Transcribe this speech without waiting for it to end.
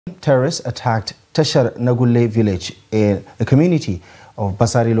Terrorists attacked Tashar Nagulle village in the community of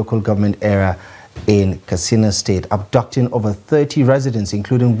Batsari local government area in kATSINA state, abducting over 30 residents,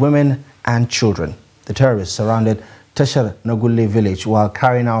 including women and children. The terrorists surrounded Tashar Nagulle village while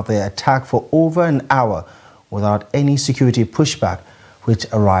carrying out their attack for over an hour without any security pushback, which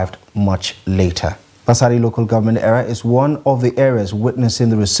arrived much later. Batsari local government area is one of the areas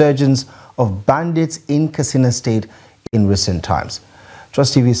witnessing the resurgence of bandits in kATSINA state in recent times.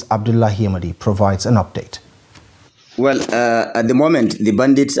 Trust TV's Abdullahi Ahmadi provides an update. Well, at the moment, the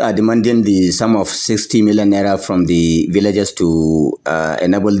bandits are demanding the sum of 60 million naira from the villagers to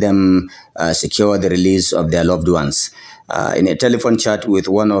enable them secure the release of their loved ones. In a telephone chat with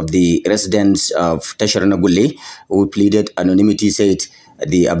one of the residents of Tashar Nagulle, who pleaded anonymity, said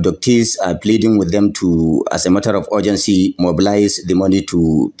the abductees are pleading with them to, as a matter of urgency, mobilize the money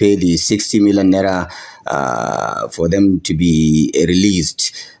to pay the 60 million naira for them to be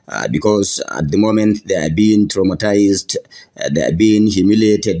released. Because at the moment they are being traumatized, they are being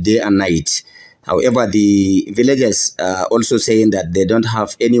humiliated day and night. However, the villagers are also saying that they don't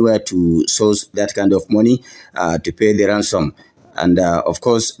have anywhere to source that kind of money to pay the ransom. And of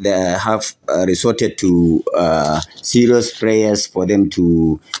course, they have resorted to serious prayers for them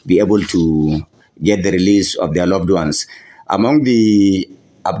to be able to get the release of their loved ones. Among the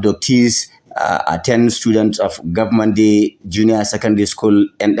abductees are 10 students of Government Day Junior Secondary School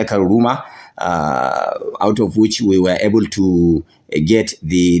in Ruma, out of which we were able to get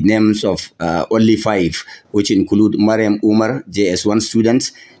the names of only 5, which include Mariam Umar, JS1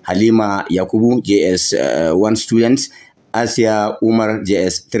 student, Halima Yakubu, JS1 student, Asia Umar,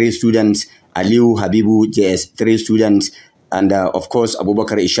 JS3 students, Aliu Habibu, JS3 students, and of course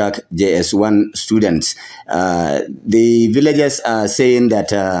Abubakar Ishaq, JS1 students. The villagers are saying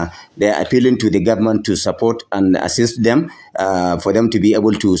that they are appealing to the government to support and assist them for them to be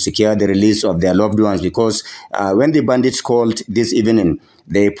able to secure the release of their loved ones, because when the bandits called this evening,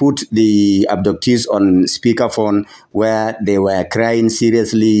 they put the abductees on speakerphone where they were crying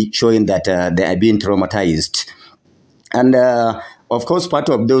seriously, showing that they are being traumatized. And of course, part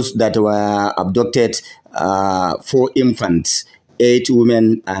of those that were abducted, 4 infants, 8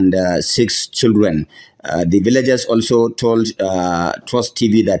 women, and 6 children. The villagers also told Trust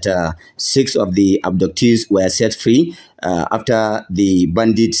TV that 6 of the abductees were set free after the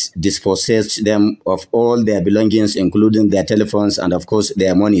bandits dispossessed them of all their belongings, including their telephones and, of course,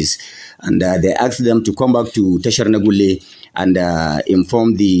 their monies. And they asked them to come back to Tashar Nagulle and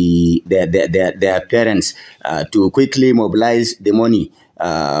inform their parents to quickly mobilize the money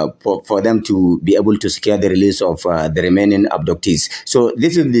for them to be able to secure the release of the remaining abductees. So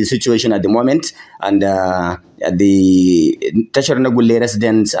this is the situation at the moment, and the Tashar Nagulle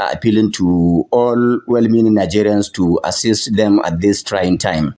residents are appealing to all well-meaning Nigerians to assist them at this trying time.